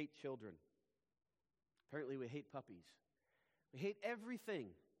 who hate children. Apparently, we hate puppies. We hate everything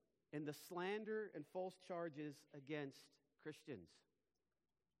in the slander and false charges against Christians.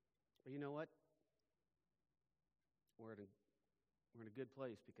 But you know what? We're in a good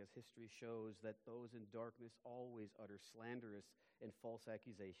place, because history shows that those in darkness always utter slanderous and false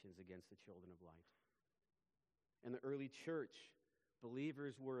accusations against the children of light. In the early church,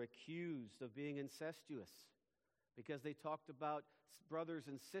 believers were accused of being incestuous because they talked about brothers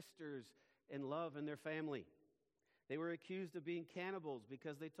and sisters in love in their family. They were accused of being cannibals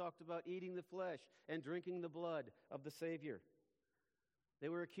because they talked about eating the flesh and drinking the blood of the Savior. They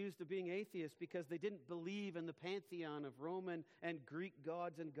were accused of being atheists because they didn't believe in the pantheon of Roman and Greek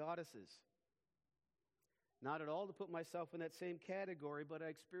gods and goddesses. Not at all to put myself in that same category, but I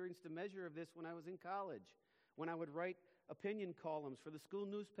experienced a measure of this when I was in college, when I would write opinion columns for the school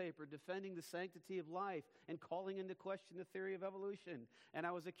newspaper defending the sanctity of life and calling into question the theory of evolution. And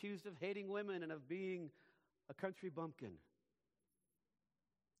I was accused of hating women and of being a country bumpkin.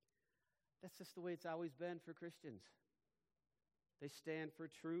 That's just the way it's always been for Christians. They stand for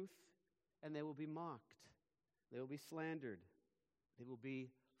truth, and they will be mocked. They will be slandered. They will be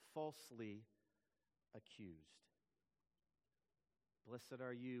falsely accused. Blessed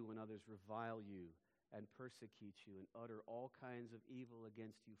are you when others revile you and persecute you and utter all kinds of evil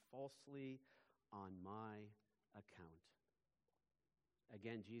against you falsely on my account.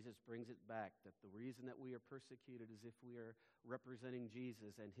 Again, Jesus brings it back that the reason that we are persecuted is if we are representing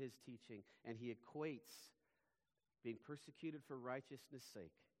Jesus and his teaching, and he equates being persecuted for righteousness'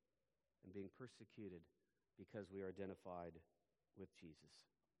 sake and being persecuted because we are identified with Jesus.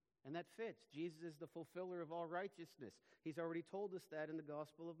 And that fits. Jesus is the fulfiller of all righteousness. He's already told us that in the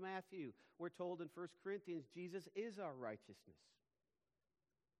Gospel of Matthew. We're told in 1 Corinthians, Jesus is our righteousness.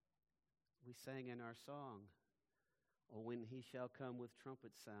 We sang in our song, "Oh, when he shall come with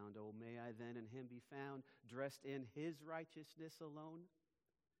trumpet sound, oh, may I then in him be found, dressed in his righteousness alone,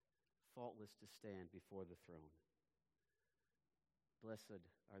 faultless to stand before the throne." Blessed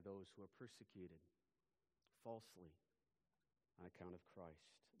are those who are persecuted falsely on account of Christ.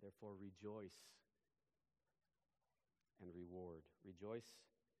 Therefore rejoice and reward. Rejoice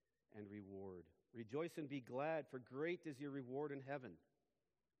and reward. Rejoice and be glad, for great is your reward in heaven.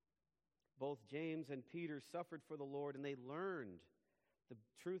 Both James and Peter suffered for the Lord, and they learned the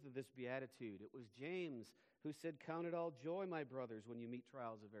truth of this beatitude. It was James who said, "Count it all joy, my brothers, when you meet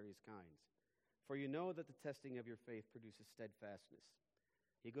trials of various kinds. For you know that the testing of your faith produces steadfastness."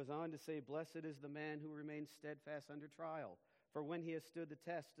 He goes on to say, "Blessed is the man who remains steadfast under trial. For when he has stood the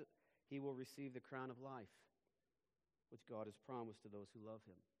test, he will receive the crown of life, which God has promised to those who love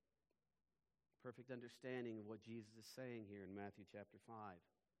him." Perfect understanding of what Jesus is saying here in Matthew chapter 5.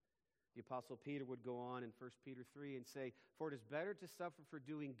 The Apostle Peter would go on in 1 Peter 3 and say, "For it is better to suffer for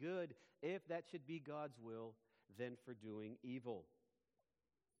doing good, if that should be God's will, than for doing evil."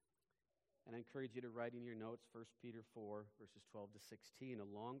 And I encourage you to write in your notes 1 Peter 4, verses 12 to 16, a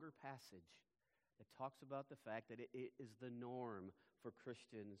longer passage that talks about the fact that it is the norm for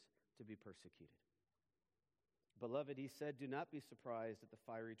Christians to be persecuted. "Beloved," he said, "do not be surprised at the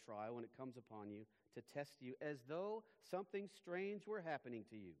fiery trial when it comes upon you to test you, as though something strange were happening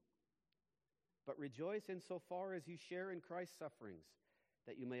to you. But rejoice insofar as you share in Christ's sufferings,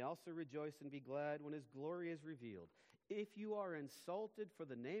 that you may also rejoice and be glad when his glory is revealed. If you are insulted for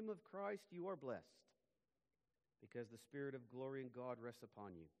the name of Christ, you are blessed, because the Spirit of glory and God rests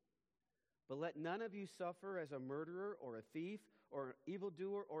upon you. But let none of you suffer as a murderer or a thief or an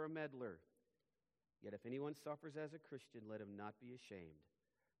evildoer or a meddler. Yet if anyone suffers as a Christian, let him not be ashamed,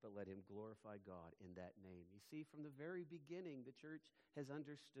 but let him glorify God in that name." You see, from the very beginning, the church has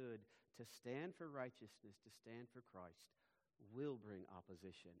understood to stand for righteousness, to stand for Christ, will bring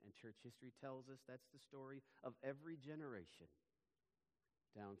opposition. And church history tells us that's the story of every generation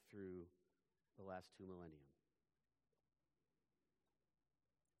down through the last 2 millennia.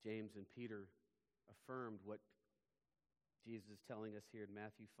 James and Peter affirmed what Jesus is telling us here in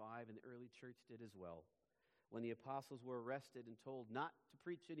Matthew 5, and the early church did as well. When the apostles were arrested and told not to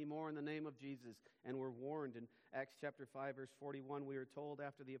preach anymore in the name of Jesus, and were warned in Acts chapter 5, verse 41, we are told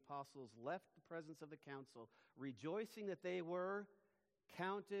after the apostles left the presence of the council, rejoicing that they were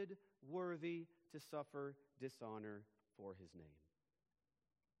counted worthy to suffer dishonor for his name.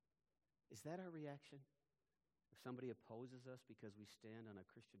 Is that our reaction? If somebody opposes us because we stand on a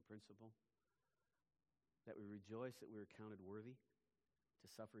Christian principle, that we rejoice that we are counted worthy to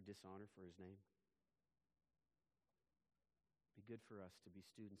suffer dishonor for his name? Be good for us to be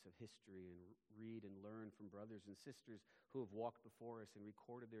students of history and read and learn from brothers and sisters who have walked before us and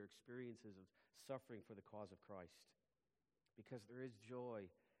recorded their experiences of suffering for the cause of Christ. Because there is joy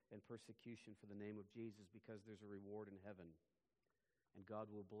and persecution for the name of Jesus, because there's a reward in heaven. And God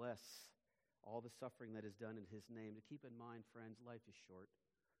will bless all the suffering that is done in his name. To keep in mind, friends, life is short.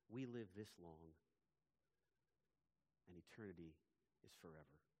 We live this long, and eternity is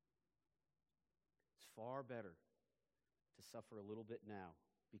forever. It's far better to suffer a little bit now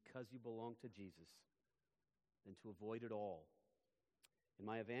because you belong to Jesus than to avoid it all. In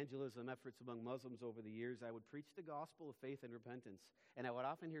my evangelism efforts among Muslims over the years, I would preach the gospel of faith and repentance, and I would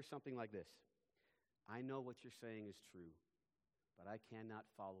often hear something like this: "I know what you're saying is true, but I cannot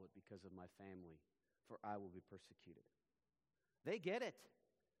follow it because of my family, for I will be persecuted." They get it.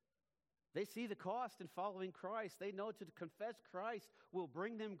 They see the cost in following Christ. They know to confess Christ will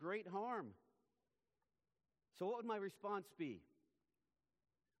bring them great harm. So what would my response be?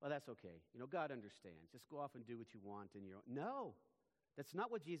 Well, that's okay. God understands. Just go off and do what you want in your own. No, that's not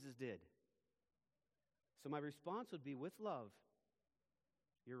what Jesus did. So my response would be, with love,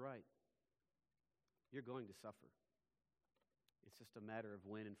 you're right. You're going to suffer. It's just a matter of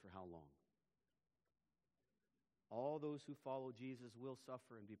when and for how long. All those who follow Jesus will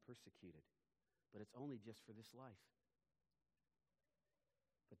suffer and be persecuted, but it's only just for this life.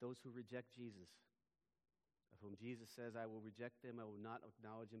 But those who reject Jesus, of whom Jesus says, "I will reject them, I will not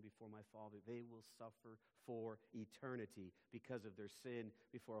acknowledge them before my Father," they will suffer for eternity because of their sin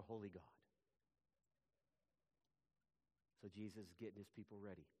before a holy God. So Jesus is getting his people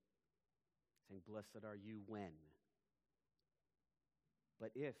ready, saying, "Blessed are you when."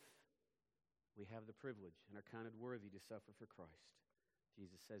 But if we have the privilege and are counted worthy to suffer for Christ,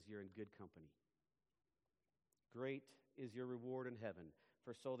 Jesus says, you're in good company. "Great is your reward in heaven,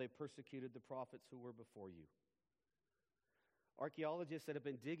 for so they persecuted the prophets who were before you. Archaeologists that have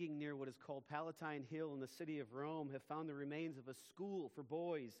been digging near what is called Palatine Hill in the city of Rome have found the remains of a school for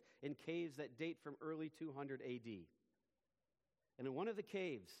boys in caves that date from early 200 AD. And in one of the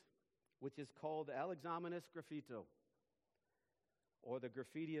caves, which is called Alexamenus Graffito, or the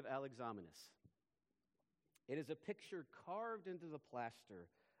Graffiti of Alexamenus, it is a picture carved into the plaster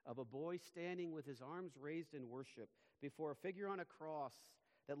of a boy standing with his arms raised in worship before a figure on a cross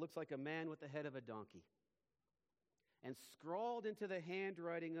that looks like a man with the head of a donkey. And scrawled into the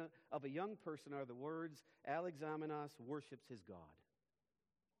handwriting of a young person are the words, Alexamenos worships his God.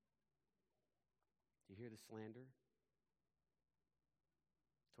 Do you hear the slander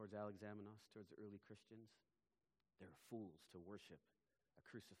towards Alexamenos, towards the early Christians? They're fools to worship a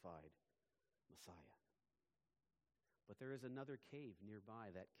crucified Messiah. But there is another cave nearby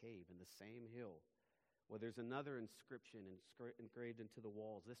that cave in the same hill where there's another inscription engraved into the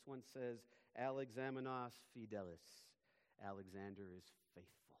walls. This one says, Alexamenos Fidelis. Alexander is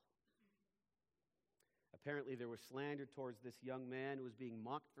faithful. Apparently there was slander towards this young man who was being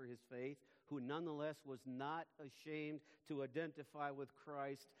mocked for his faith, who nonetheless was not ashamed to identify with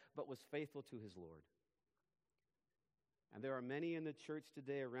Christ, but was faithful to his Lord. And there are many in the church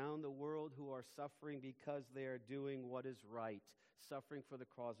today around the world who are suffering because they are doing what is right, suffering for the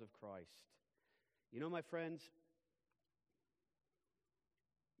cause of Christ. You know, my friends,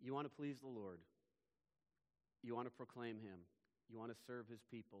 you want to please the Lord. You want to proclaim Him. You want to serve His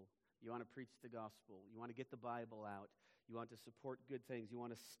people. You want to preach the gospel. You want to get the Bible out. You want to support good things. You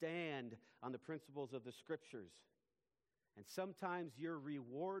want to stand on the principles of the Scriptures. And sometimes your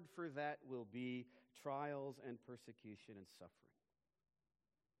reward for that will be trials and persecution and suffering.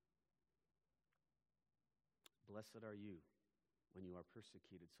 Blessed are you when you are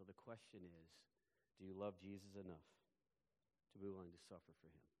persecuted. So the question is, do you love Jesus enough to be willing to suffer for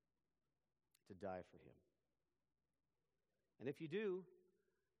Him, to die for Him? And if you do,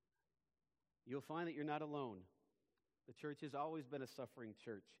 you'll find that you're not alone. The church has always been a suffering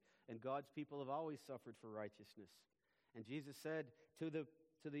church, and God's people have always suffered for righteousness. And Jesus said to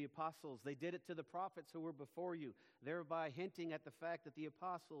the apostles, they did it to the prophets who were before you, thereby hinting at the fact that the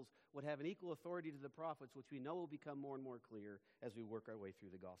apostles would have an equal authority to the prophets, which we know will become more and more clear as we work our way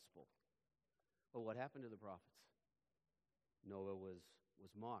through the gospel. But what happened to the prophets? Noah was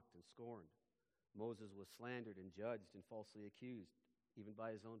mocked and scorned. Moses was slandered and judged and falsely accused, even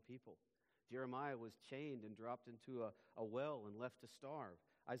by his own people. Jeremiah was chained and dropped into a well and left to starve.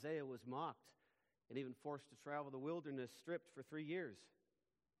 Isaiah was mocked and even forced to travel the wilderness stripped for 3 years.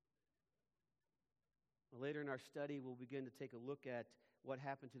 Well, later in our study, we'll begin to take a look at what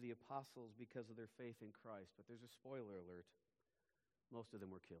happened to the apostles because of their faith in Christ. But there's a spoiler alert. Most of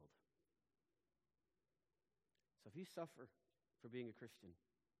them were killed. So if you suffer for being a Christian,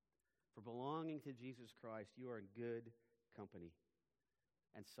 for belonging to Jesus Christ, you are in good company.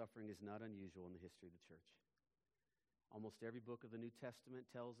 And suffering is not unusual in the history of the church. Almost every book of the New Testament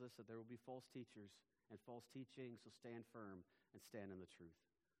tells us that there will be false teachers and false teaching, so stand firm and stand in the truth.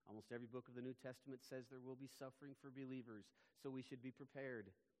 Almost every book of the New Testament says there will be suffering for believers, so we should be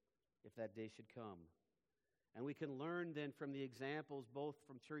prepared if that day should come. And we can learn then from the examples, both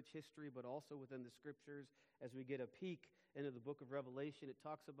from church history but also within the Scriptures, as we get a peek into the book of Revelation. It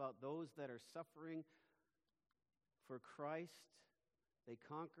talks about those that are suffering for Christ. They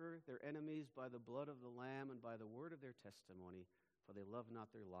conquer their enemies by the blood of the Lamb and by the word of their testimony, for they love not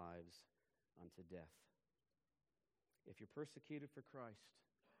their lives unto death. If you're persecuted for Christ,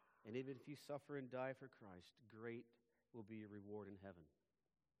 and even if you suffer and die for Christ, great will be your reward in heaven.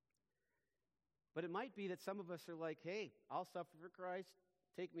 But it might be that some of us are like, hey, I'll suffer for Christ,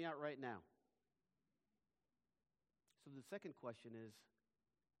 take me out right now. So the second question is,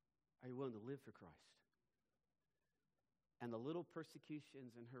 are you willing to live for Christ? And the little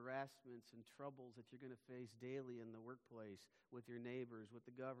persecutions and harassments and troubles that you're going to face daily in the workplace, with your neighbors, with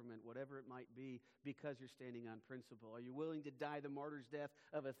the government, whatever it might be, because you're standing on principle. Are you willing to die the martyr's death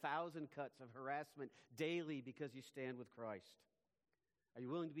of 1,000 cuts of harassment daily because you stand with Christ? Are you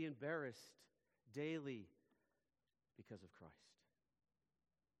willing to be embarrassed daily because of Christ?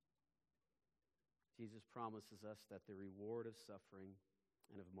 Jesus promises us that the reward of suffering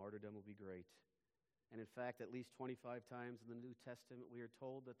and of martyrdom will be great. And in fact, at least 25 times in the New Testament, we are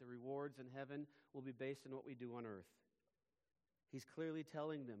told that the rewards in heaven will be based on what we do on earth. He's clearly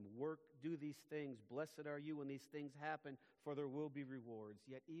telling them, work, do these things. Blessed are you when these things happen, for there will be rewards.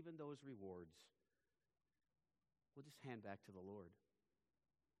 Yet even those rewards, we'll just hand back to the Lord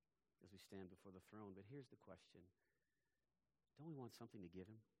as we stand before the throne. But here's the question. Don't we want something to give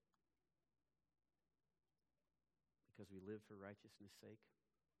Him? Because we live for righteousness' sake?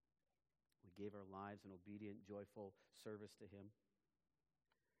 We gave our lives in obedient, joyful service to him.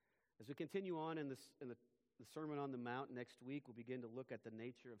 As we continue on in the Sermon on the Mount next week, we'll begin to look at the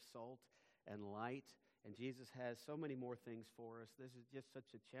nature of salt and light. And Jesus has so many more things for us. This is just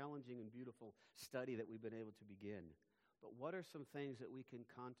such a challenging and beautiful study that we've been able to begin. But what are some things that we can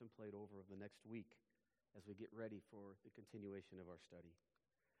contemplate over the next week as we get ready for the continuation of our study?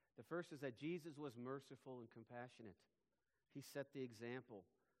 The first is that Jesus was merciful and compassionate. He set the example.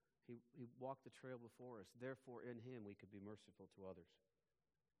 He walked the trail before us. Therefore, in him, we could be merciful to others.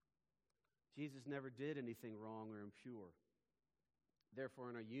 Jesus never did anything wrong or impure. Therefore,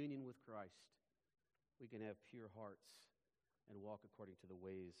 in our union with Christ, we can have pure hearts and walk according to the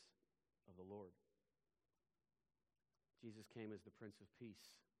ways of the Lord. Jesus came as the Prince of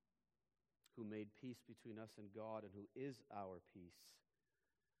Peace, who made peace between us and God and who is our peace.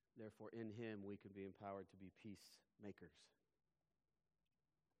 Therefore, in him, we can be empowered to be peacemakers.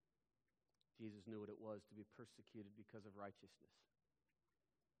 Jesus knew what it was to be persecuted because of righteousness.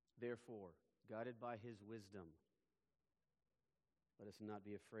 Therefore, guided by his wisdom, let us not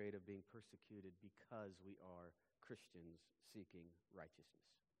be afraid of being persecuted because we are Christians seeking righteousness.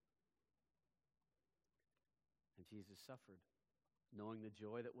 And Jesus suffered, knowing the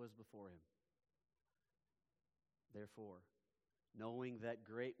joy that was before him. Therefore, knowing that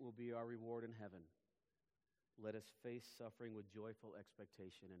great will be our reward in heaven, let us face suffering with joyful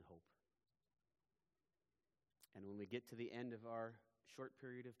expectation and hope. And when we get to the end of our short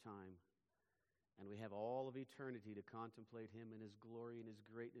period of time, and we have all of eternity to contemplate him in his glory and his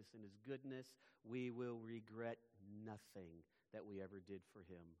greatness and his goodness, we will regret nothing that we ever did for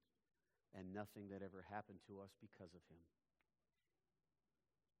him and nothing that ever happened to us because of him.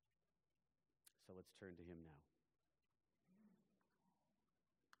 So let's turn to him now.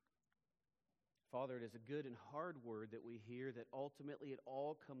 Father, it is a good and hard word that we hear that ultimately it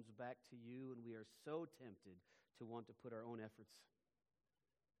all comes back to you, and we are so tempted to want to put our own efforts.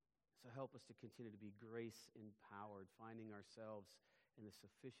 So help us to continue to be grace-empowered, finding ourselves in the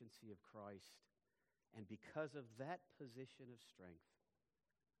sufficiency of Christ, and because of that position of strength,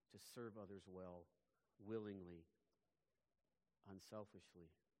 to serve others well, willingly, unselfishly,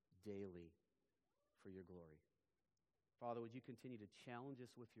 daily, for your glory. Father, would you continue to challenge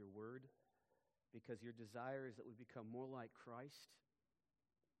us with your word, because your desire is that we become more like Christ,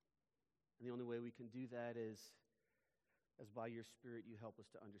 and the only way we can do that is as by your Spirit you help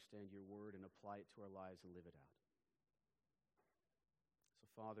us to understand your word and apply it to our lives and live it out. So,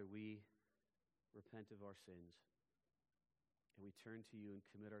 Father, we repent of our sins, and we turn to you and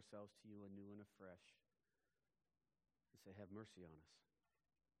commit ourselves to you anew and afresh, and say, have mercy on us.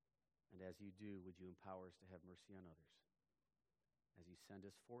 And as you do, would you empower us to have mercy on others, as you send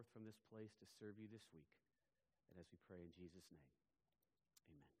us forth from this place to serve you this week, and as we pray in Jesus' name.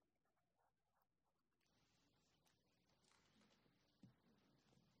 Amen.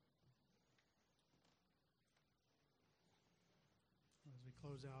 As we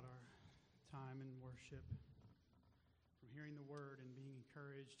close out our time in worship, from hearing the word and being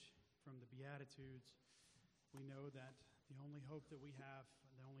encouraged from the Beatitudes, we know that the only hope that we have,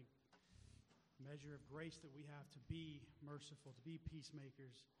 the only measure of grace that we have to be merciful, to be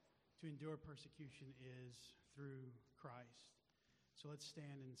peacemakers, to endure persecution is through Christ. So let's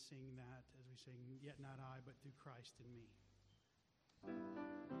stand and sing that as we sing, "Yet not I, but through Christ in me."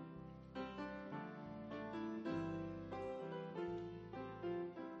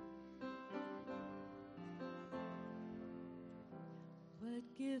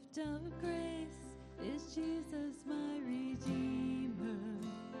 What gift of grace is Jesus my Redeemer?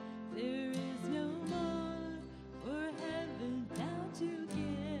 There is no more for heaven now to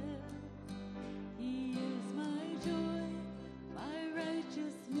give. He is my joy, my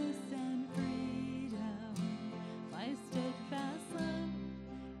righteousness and freedom, my steadfast love,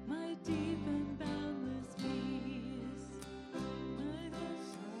 my deep and boundless peace.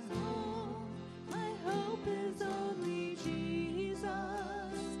 My hope is only Jesus,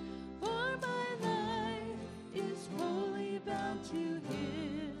 for my life is wholly bound to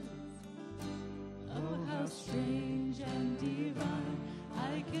his. Oh, how strange and divine,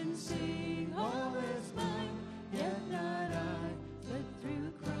 I can sing all is mine, yet not I, but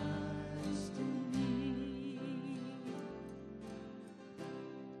through Christ in me.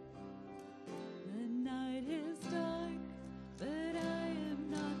 The night is dark, but I am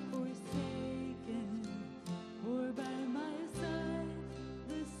not forsaken, for by my side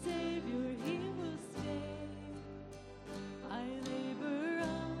the Savior, he will stay. I labor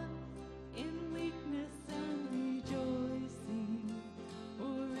on in weakness and rejoicing,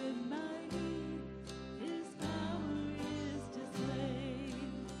 for in my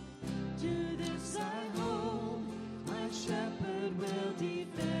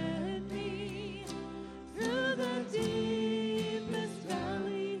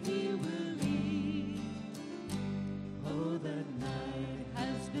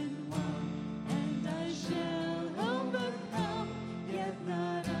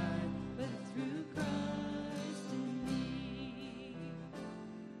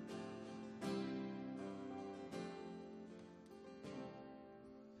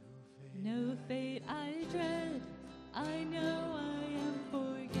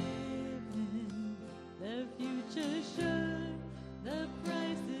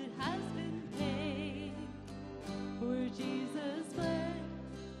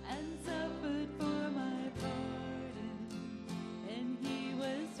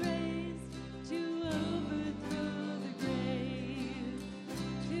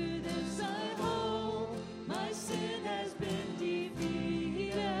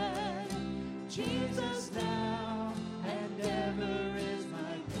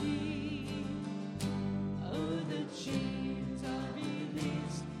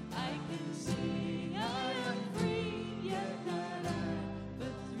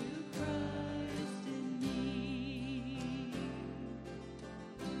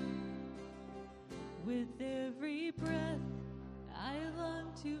With every breath, I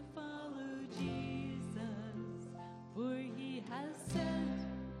long to follow Jesus, for he has said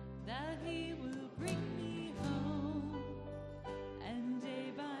that he will bring me home. And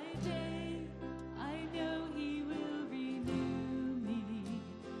day by day, I know he will renew me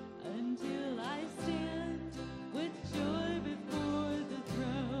until I stand with joy before the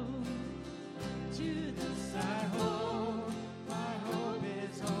throne. To this I hold, my hope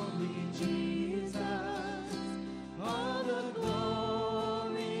is only Jesus. All the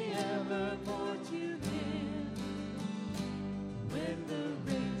glory ever more to him. When the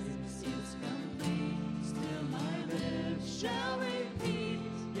race is complete, still my lips shall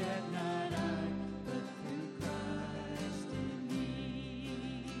repeat, yet not I, but through Christ in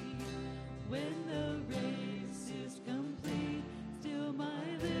me. When the race is complete, still my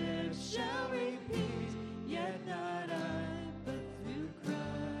lips shall repeat, yet not I, but through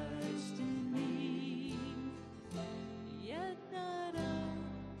Christ in me. Yet not I,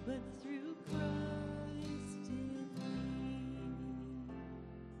 but through Christ in me.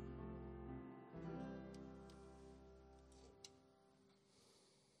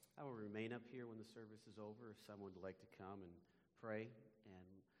 I will remain up here when the service is over if someone would like to come and pray and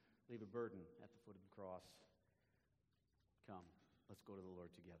leave a burden at the foot of the cross. Come, let's go to the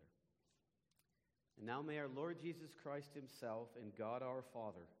Lord together. And now may our Lord Jesus Christ himself and God our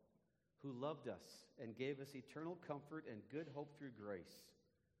Father, who loved us and gave us eternal comfort and good hope through grace,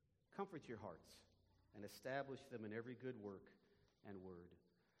 comfort your hearts and establish them in every good work and word.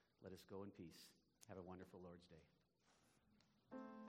 Let us go in peace. Have a wonderful Lord's Day.